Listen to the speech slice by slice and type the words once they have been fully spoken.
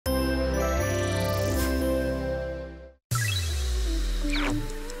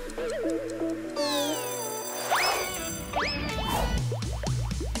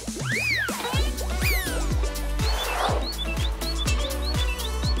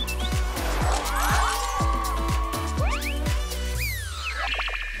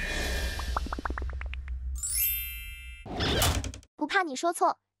说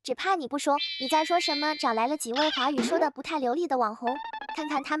错，只怕你不说。你在说什么？找来了几位华语说的不太流利的网红，看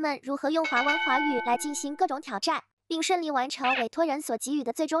看他们如何用华文华语来进行各种挑战，并顺利完成委托人所给予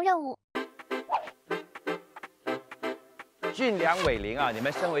的最终任务。俊良、玮玲啊，你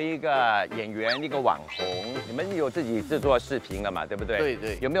们身为一个演员、一个网红，你们有自己制作视频了嘛？对不对？对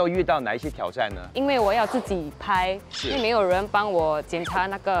对。有没有遇到哪一些挑战呢？因为我要自己拍，因为没有人帮我检查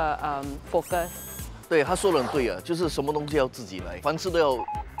那个focus。对，他说的很对啊，就是什么东西要自己来，凡事都要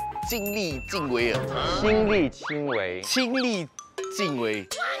亲力尽为啊。亲力亲为。亲力尽为。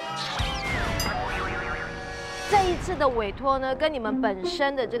这一次的委托呢，跟你们本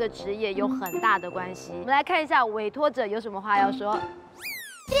身的这个职业有很大的关系。我们来看一下委托者有什么话要说。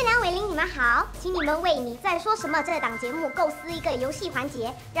俊良、玮玲，你们好，请你们为你在说什么这档节目构思一个游戏环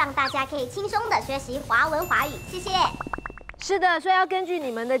节，让大家可以轻松的学习华文华语，谢谢。是的，所以要根据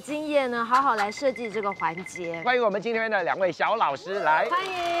你们的经验呢，好好来设计这个环节。欢迎我们今天的2位小老师来，欢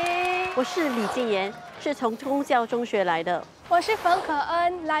迎。我是李静妍，是从公教中学来的。我是冯可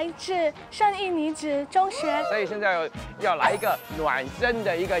恩，来自圣义女子中学。所以现在要来一个暖身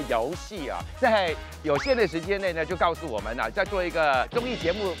的一个游戏啊，在有限的时间内呢，就告诉我们啊，在做一个综艺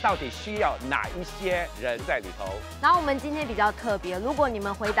节目到底需要哪一些人在里头。然后我们今天比较特别，如果你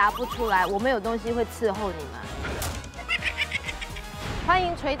们回答不出来，我们有东西会伺候你们。欢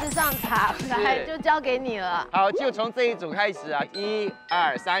迎锤子上场，来就交给你了。好，就从这一组开始啊，1、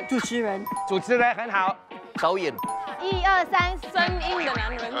2、3，主持人，主持人很好，导演，1、2、3，声音的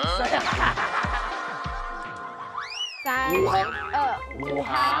男人。3、2、武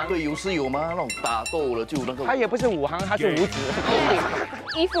行。对，有时有吗？那种打斗了就那个。他也不是武行，他是武指。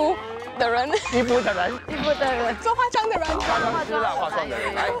衣服的人，衣服的人，衣服的人，做化妆的人，化妆师了，化妆的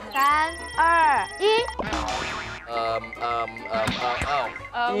人。来，3、2、1。1、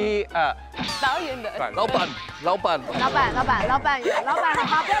2，导演的，老板，好，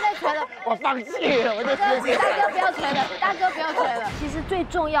不要再吹了，我放弃了，我就大哥不要吹了，大哥不要吹了。其实最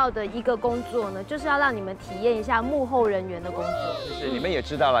重要的一个工作呢，就是要让你们体验一下幕后人员的工作。就是你们也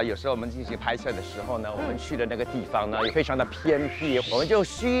知道了，有时候我们进行拍摄的时候呢，我们去的那个地方呢也非常的偏僻，我们就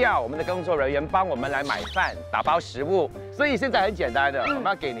需要我们的工作人员帮我们来买饭、打包食物。所以现在很简单的，我们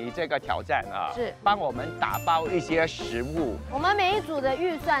要给你这个挑战啊，是帮我们打包一些食物。我们每一组的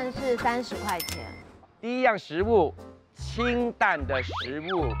预算是30块钱。第一样食物，清淡的食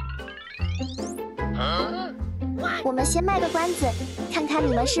物。我们先卖个关子，看看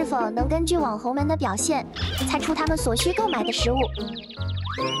你们是否能根据网红们的表现，猜出他们所需购买的食物。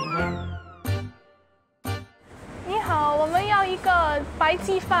你好，我们要一个白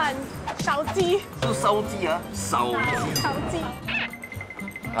鸡饭，烧鸡。是烧鸡啊，烧鸡。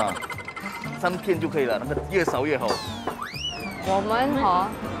啊，3片就可以了，那个越少越好。我们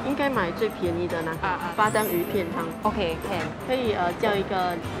应该买最便宜的那个巴丹鱼片汤。OK， 可以叫一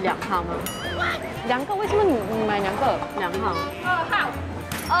个2号吗2个？为什么你买2个？2号。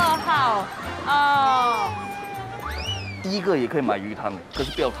2号。哦。第一个也可以买鱼汤，可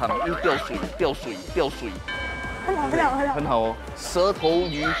是不要汤，因为掉水。很好哦，舌头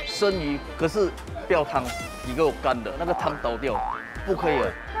鱼、生鱼，可是不要汤，你给我干的，那个汤倒掉，不可以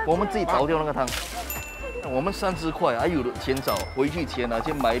了，我们自己倒掉那个汤。我们30块，还有钱找，回去前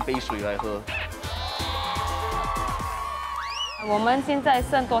先买一杯水来喝。我们现在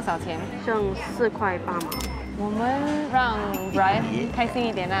剩多少钱？剩4块8毛。我们让 Brian 开心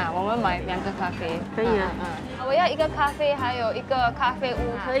一点啊，我们买2个咖啡。可以啊。我要1个咖啡，还有1个咖啡屋。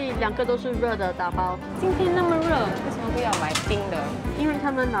可以，2个都是热的打包。今天那么热，为什么不要买冰的？因为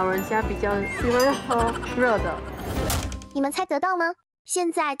他们老人家比较喜欢喝热的。你们猜得到吗？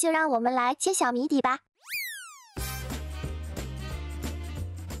现在就让我们来揭晓谜底吧。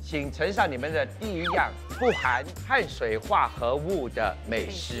请呈上你们的第一样不含碳水化合物的美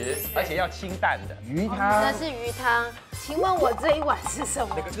食，而且要清淡的鱼汤。那是鱼汤，请问我这一碗是什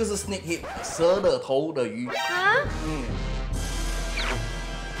么？这个是 snake head， 蛇的头的鱼。啊？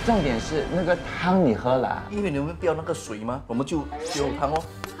重点是那个汤你喝了，因为你们不要那个水吗？我们就有汤哦。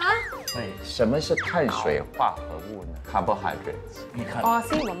啊？哎，什么是碳水化合物呢 ？Carbohydrates。你看。哦，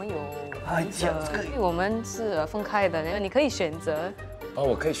所以我们有。哎呀，因为我们是分开的，你可以选择。哦，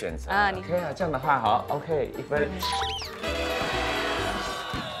我可以选择啊，你可以啊，这样的话好 ，OK， 1分。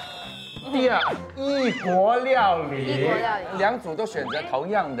第二，异国料理，2组都选择同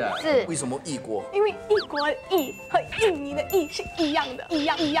样的，是为什么异国？因为异国的异和印尼的印是一样的，一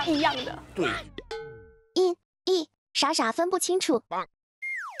样的。对。异傻分不清楚。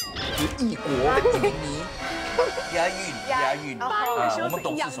异国印尼，押韵。我们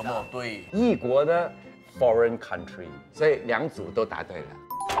懂是什么？对，异国的。Foreign country， 所以2组都答对了。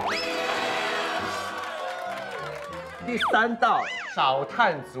第3道少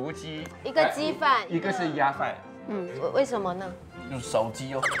碳足鸡，一个鸡饭，一个是鸭饭。为什么呢？就是少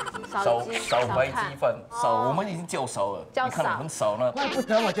鸡哦，少白鸡饭，少我们已经叫少了，叫你看很少呢。怪不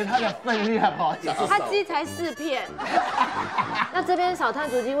得我觉得它的分量哦，它鸡才4片。那这边少碳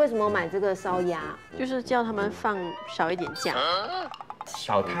足鸡为什么买这个烧鸭？就是叫他们放少一点酱，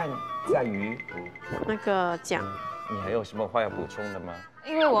少碳在于那个酱。你还有什么话要补充的吗？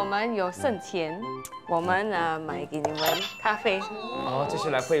因为我们有剩钱，我们买给你们咖啡。哦，这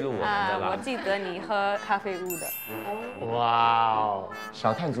是来贿赂我们的啦。我记得你喝咖啡屋的。哇哦，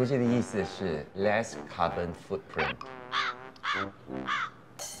少碳足迹的意思是 less carbon footprint，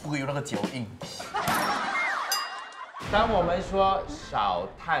 不会有那个脚印。当我们说少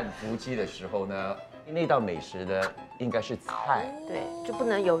碳足迹的时候呢，那道美食呢应该是菜，对，就不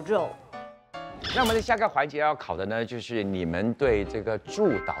能有肉。那我们的下个环节要考的呢，就是你们对这个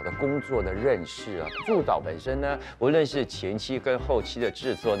助导的工作的认识啊。助导本身呢，无论是前期跟后期的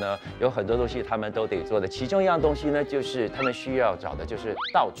制作呢，有很多东西他们都得做的。其中一样东西呢，就是他们需要找的就是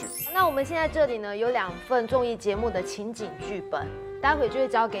道具。那我们现在这里呢，有2份综艺节目的情景剧本，待会就会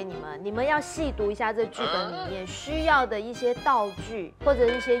交给你们，你们要细读一下这剧本里面需要的一些道具或者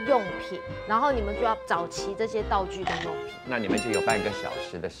一些用品，然后你们就要找齐这些道具跟用品。那你们就有半个小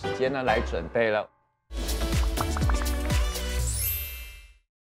时的时间呢来准备了。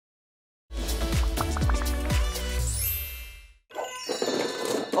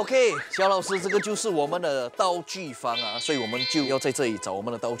OK， 肖老师，这个就是我们的道具房啊，所以我们就要在这里找我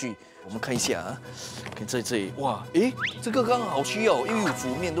们的道具。我们看一下啊，看在这里，哇，诶，这个刚好需要，因为有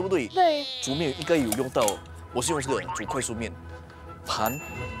煮面，对不对？对。煮面应该有用到，我是用这个煮快速面，盘、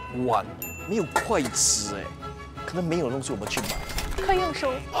碗，没有筷子哎，可能没有东西我们去买。可以用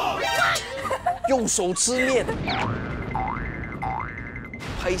手。用手吃面。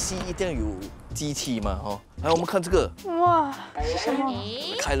拍戏一定要有机器嘛，哈。来，我们看这个。哇，是什么？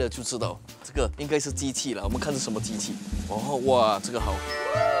开了就知道，这个应该是机器了。我们看是什么机器。哦，哇，这个好。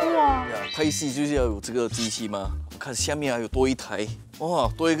哇。拍戏就是要有这个机器吗？我看下面还有多一台，哇，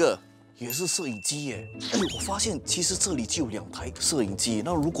多一个。也是摄影机耶！哎，我发现其实这里就有2台摄影机。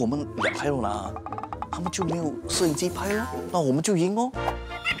那如果我们2台都拿，他们就没有摄影机拍了，那我们就赢哦。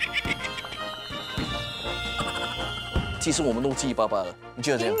其实我们都7、8了，你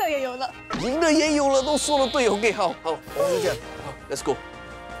觉得这样？赢的也有了，赢的也有了，都说的对。OK， 好，我们就这样，好 ，Let's go。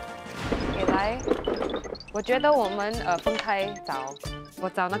你来，我觉得我们分开找，我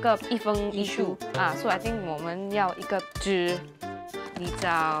找那个1分1数啊，所以I think我们要一个枝。你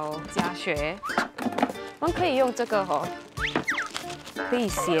找加学，我们可以用这个哦，可以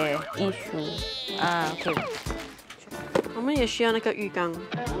写艺术啊，可以。我们也需要那个浴缸。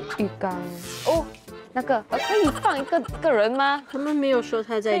浴缸哦，那个可以放一个人吗？他们没有说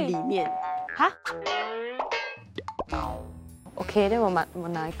他在里面。哈 ？OK， 那我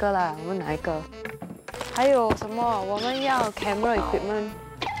们拿一个啦，我们拿一个。还有什么？我们要 camera equipment，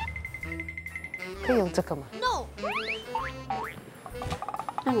 可以用这个吗 ？No。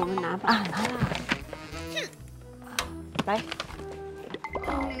那我们拿吧。啊，拿啦。来。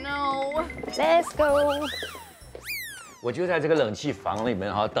No。Let's go。我就在这个冷气房里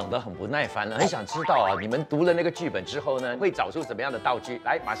面哈，等得很不耐烦了，很想知道啊，你们读了那个剧本之后呢，会找出怎么样的道具？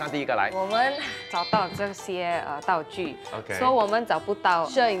来，马上第一个来。我们找到这些道具 ，OK。说我们找不到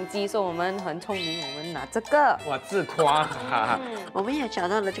摄影机，说我们很聪明，我们拿这个。哇，自夸！我们也找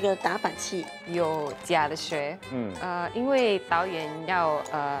到了这个打板器，有假的学，因为导演要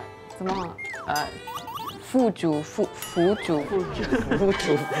什么辅助。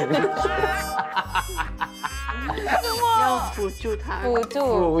要辅助他，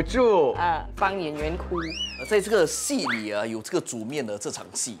辅助帮演员哭。在这个戏里啊，有这个煮面的这场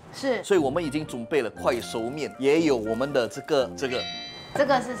戏，是，所以我们已经准备了快熟面，也有我们的这个。这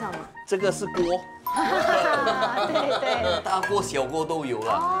个是什么？这个是锅。对，大锅小锅都有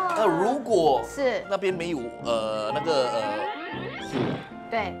了。那如果是那边没有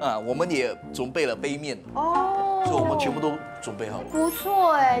对啊，我们也准备了杯面哦，所以我们全部都准备好了。不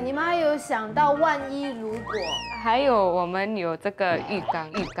错哎，你们还有想到万一如果，还有我们有这个浴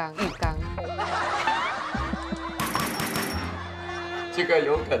缸。这个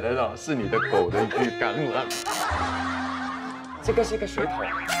有可能哦，是你的狗的浴缸了。这个是一个水桶。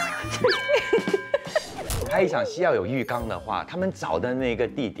拍一场戏要有浴缸的话，他们找的那个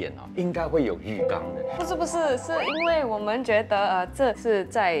地点哦，应该会有浴缸的。不是，是因为我们觉得这是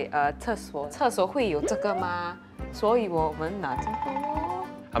在厕所会有这个吗？所以我们拿这个哦。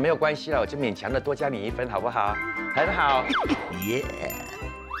啊，没有关系了，我就勉强的多加你1分，好不好？很好。耶。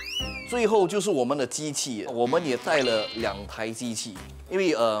最后就是我们的机器，我们也带了2台机器，因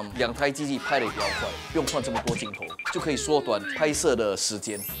为2台机器拍得比较快，不用换这么多镜头，就可以缩短拍摄的时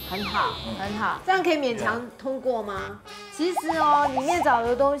间。很好，很好，这样可以勉强通过吗？其实哦，里面找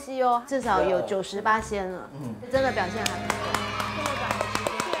的东西哦，至少有98%了，真的表现还不错。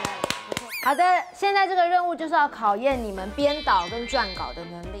好的，现在这个任务就是要考验你们编导跟撰稿的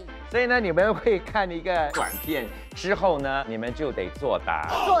能力。所以呢，你们会看一个短片之后呢，你们就得作答。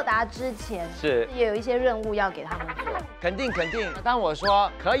作答之前是也有一些任务要给他们做。肯定。当我说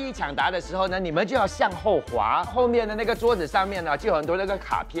可以抢答的时候呢，你们就要向后滑，后面的那个桌子上面呢，就有很多那个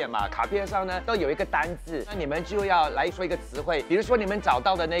卡片嘛，卡片上呢都有一个单字，那你们就要来说一个词汇，比如说你们找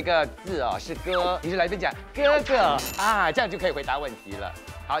到的那个字哦是哥，你就来这讲哥哥啊，这样就可以回答问题了。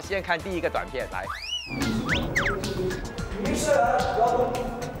好，先看第一个短片来。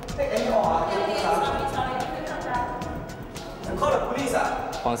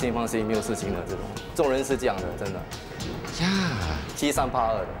放心，没有事情的。这种人是这样的，真的。呀7382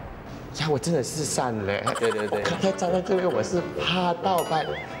的。呀，我真的是散了。对。刚才站在这边，我是怕到白。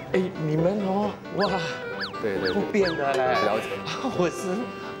哎，你们哦，哇，对，不变的嘞。了解。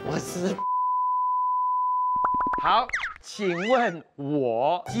我是。好，请问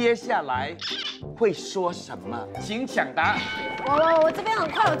我接下来会说什么？请抢答。我这边很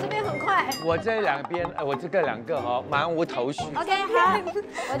快，我这两边，我这个2个哦，蛮无头绪。OK， 好，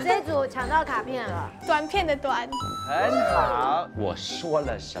我这一组抢到卡片了。短片的短。很好，我说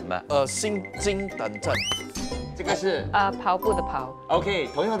了什么？心惊胆战。这个是跑步的跑。OK，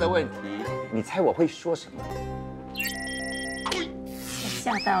 同样的问题，你猜我会说什么？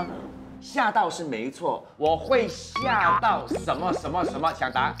吓到了。吓到是没错，我会吓到什么？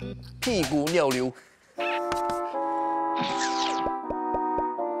抢答。屁股尿流。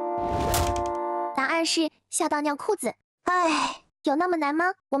答案是吓到尿裤子。哎，有那么难吗？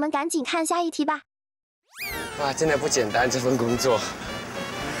我们赶紧看下一题吧。哇，真的不简单这份工作。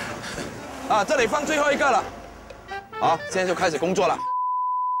这里放最后一个了。好，现在就开始工作了。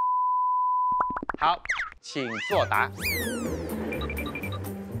好，请作答。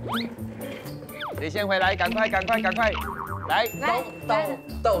你先回来，赶快，来，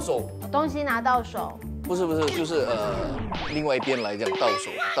到手。东西拿到手。不是，就是另外一边来这样，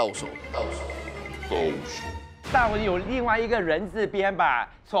到手。到有另外一个人字边吧？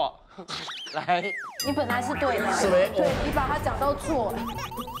错。来，你本来是对的。是没？对，你把它讲到错。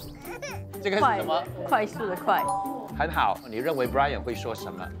这个是什么？快速的快。很好，你认为 Brian 会说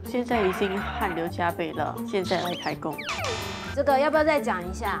什么？现在已经汗流浃背了，现在来开工。这个要不要再讲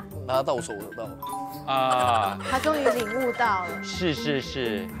一下？拿到手的到。他终于领悟到了。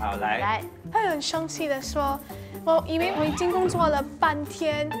是，好来。他很生气的说：“我以为我已经工作了半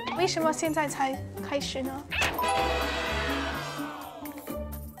天，为什么现在才开始呢？”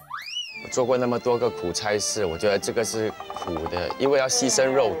我做过那么多个苦差事，我觉得这个是苦的，因为要牺牲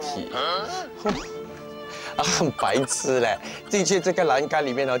肉体。很白痴嘞，进去这个栏杆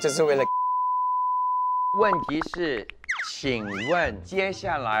里面呢，就是为了。问题是，请问接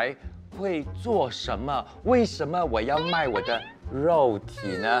下来会做什么？为什么我要卖我的肉体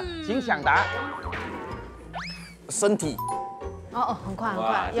呢？请抢答。身体。很快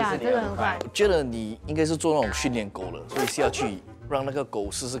呀，这个很快。我觉得你应该是做那种训练狗了，所以下去让那个狗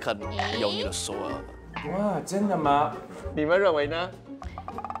试试看咬你的手啊。哇，真的吗？你们认为呢？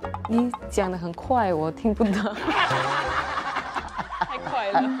你讲得很快，我听不到。太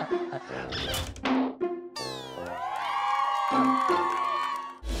快了。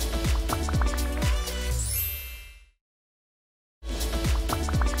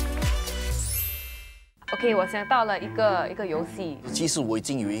OK， 我想到了一个游戏。其实我已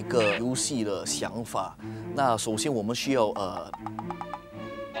经有一个游戏的想法。那首先我们需要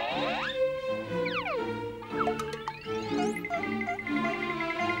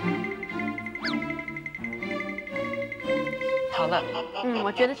好了，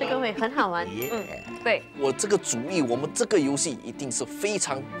我觉得这个会很好玩。对，我这个主意，我们这个游戏一定是非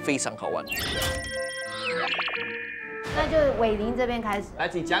常好玩。那就伟林这边开始。来，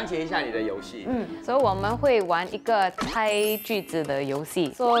请讲解一下你的游戏。所以我们会玩一个猜句子的游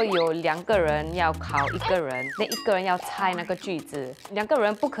戏，说有2个人要考1个人，那1个人要猜那个句子，2个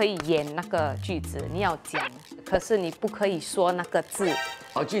人不可以演那个句子，你要讲，可是你不可以说那个字。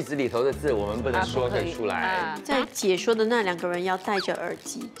句子里头的字我们不能说得出来。在解说的那2个人要戴着耳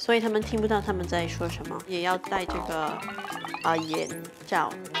机，所以他们听不到他们在说什么，也要戴这个眼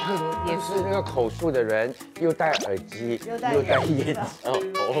罩。也是那个口述的人又戴耳机又戴眼罩。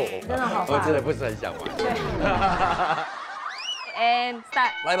真的好。我真的不是很想玩。And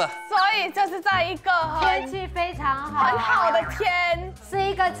start， 来吧。所以就是在一个天气非常好，很好的天，是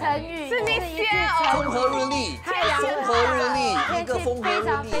一个个成语，是你写风和日丽，风和日丽，一个风和日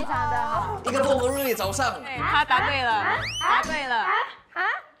丽，非常的好，一个风和日丽早上。他答对了，答对了，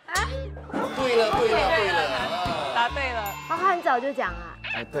对了，答对了。他很早就讲啊，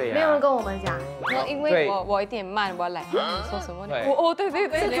哎，对呀。没有人跟我们讲。因为我有点慢，我来说什么？对，是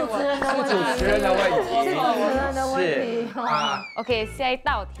主持人的问题，主持人的问题，是主持人的问题。啊 OK， 下一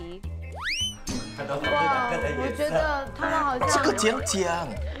道题。哇，我觉得他们好像这个讲，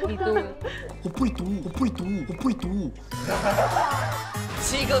你读。我不会读。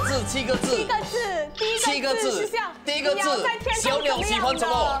7个字，第一个字，第一个字，小鸟喜欢什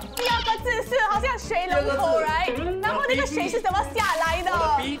么？第二个字是好像水龙头来，然后那个水是怎么下来的？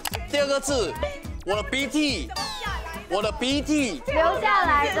第二个字，我的鼻涕，留下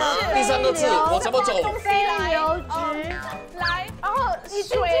来的。第三个字，我怎么走？飞流直来，然后你进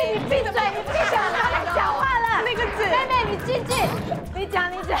去，你闭嘴，你不想他讲话了。那个字，妹妹你进去，你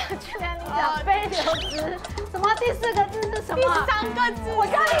讲，去年你讲飞流直，什么第4个字是什么？第3个字，我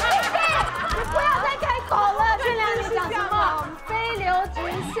叫你进去，你不要再开口了。去年你讲什么？飞流直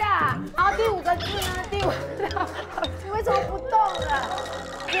下。然后第5个字呢？第5个，你为什么不动了？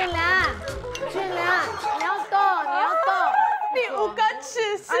俊良，你要动。第5个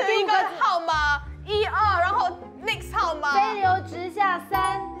字是一个号码1、2，然后 next 号码。飞流直下3。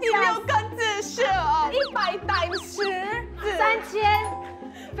第6个字是100×10字，3000。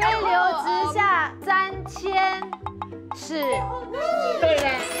飞流直下3000尺。对嘞。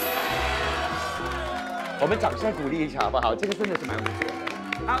我们掌声鼓励一下好不好？这个真的是蛮不错的。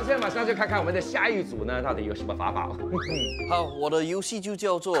好，现在马上就看看我们的下一组呢，到底有什么法宝。好，我的游戏就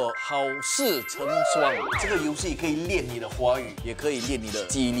叫做好事成双。这个游戏可以练你的华语，也可以练你的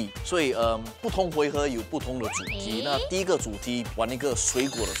记忆力。所以不同回合有不同的主题。那第一个主题玩一个水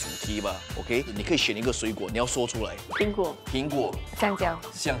果的主题吧。OK， 你可以选一个水果，你要说出来。苹果、香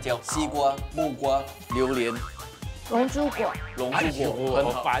蕉、西瓜、木瓜、榴莲、龙珠果，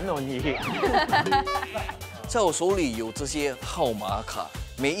很好烦哦你。在我手里有这些号码卡。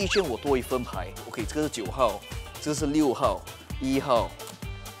每一圈我都会分牌 ，OK， 这个是9号，这个是6号、1号、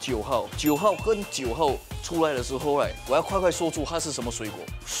9号，9号跟9号出来的时候，我要快说出它是什么水果。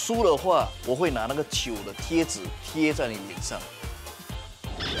输的话，我会拿那个球的贴纸贴在你脸上。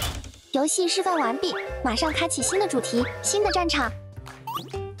游戏示范完毕，马上开启新的主题，新的战场。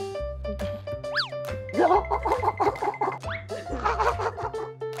哇，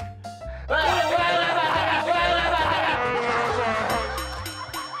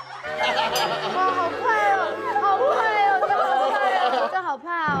好快哦，这好怕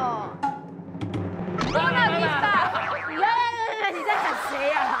哦。你在喊谁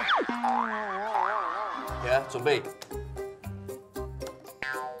呀？来，准备。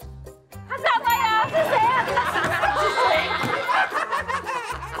他是小朋友，是谁呀？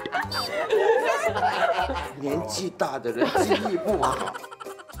年纪大的人记忆不好。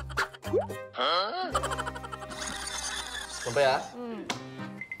准备啊。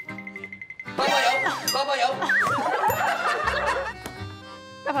爸爸摇。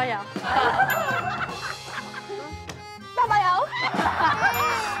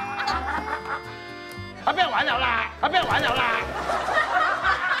不要玩了啦！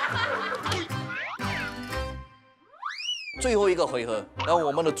最后一个回合，然后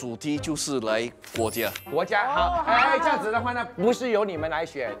我们的主题就是来国家好，这样子的话呢，不是由你们来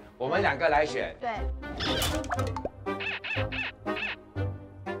选，我们2个来选。对。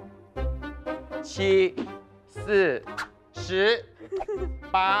 7、4、10、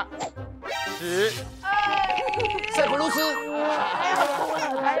8、10。塞浦路斯。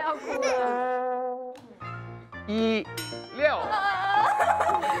还要哭了。 1、6。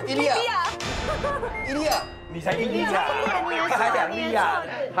伊利亚。你才伊利亚，他还2利亚，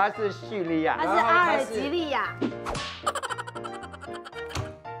他是叙利亚，他是阿尔及利亚。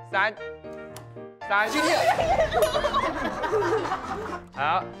 3，叙利亚。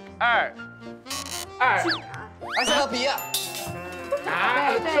好，2，埃塞俄比亚。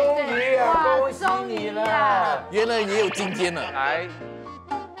终于啊，恭喜你了！原来也有今天了。来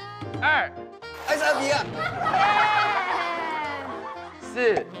，2，埃塞俄比亚。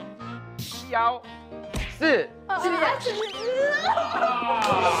 4，消，4，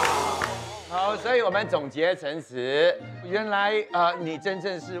好，所以我们总结成词，原来你真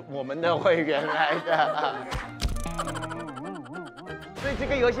正是我们的会员来的。所以这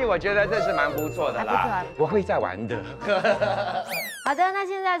个游戏我觉得这是蛮不错的啦，我会再玩的。好的，那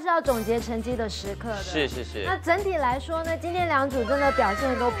现在是要总结成绩的时刻的。是。那整体来说呢，今天两组真的表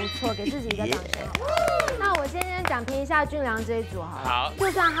现都不错，给自己一个掌声。那我先讲评一下俊良这一组好了。好，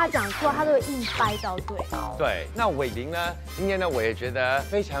就算他讲错，他都会硬掰到对。对，那伟玲呢？今天呢，我也觉得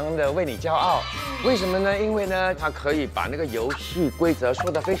非常的为你骄傲。为什么呢？因为呢，他可以把那个游戏规则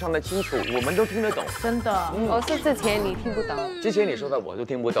说得非常的清楚，我们都听得懂。真的，我是之前你听不懂，之前你说的我都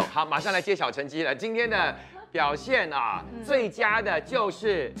听不懂。好，马上来揭晓成绩了。今天的表现啊，最佳的就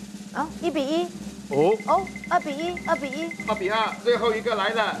是1比1。哦，2比1，2比1。2比2，最后一个来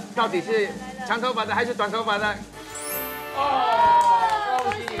了，到底是长头发的还是短头发的？哦，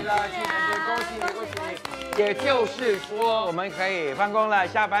恭喜你了，谢谢，恭喜你。也就是说，我们可以放工了，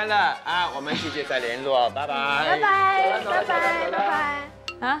下班了啊，我们谢谢再联络，拜拜。拜拜。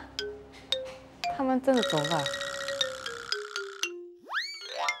啊？他们真的走了。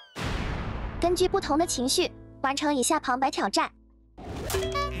根据不同的情绪，完成以下旁白挑战。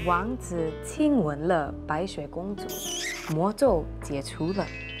王子亲吻了白雪公主，魔咒解除了。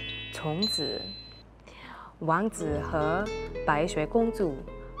从此，王子和白雪公主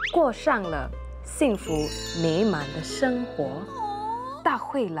过上了幸福美满的生活。大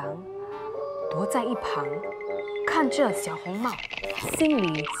灰狼躲在一旁，看着小红帽，心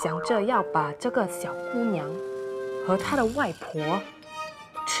里想着要把这个小姑娘和她的外婆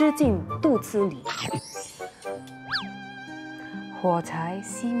吃进肚子里。火柴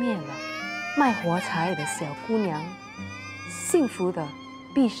熄灭了，卖火柴的小姑娘幸福地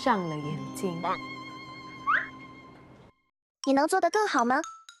闭上了眼睛。你能做得更好吗？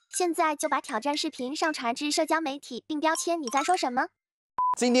现在就把挑战视频上传至社交媒体，并标签你在说什么。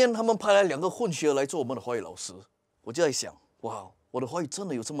今天他们派来2个混血儿来做我们的华语老师，我就在想，哇，我的华语真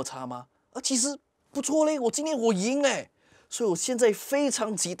的有这么差吗？其实不错嘞，今天我赢哎，所以我现在非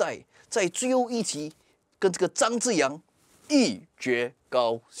常期待在最后一集跟这个张志扬一决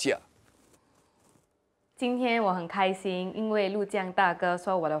高下。今天我很开心，因为陆江大哥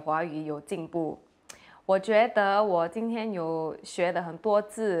说我的华语有进步。我觉得我今天有学的很多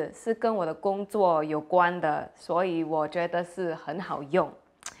字是跟我的工作有关的，所以我觉得是很好用。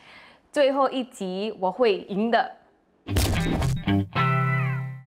最后一集我会赢的。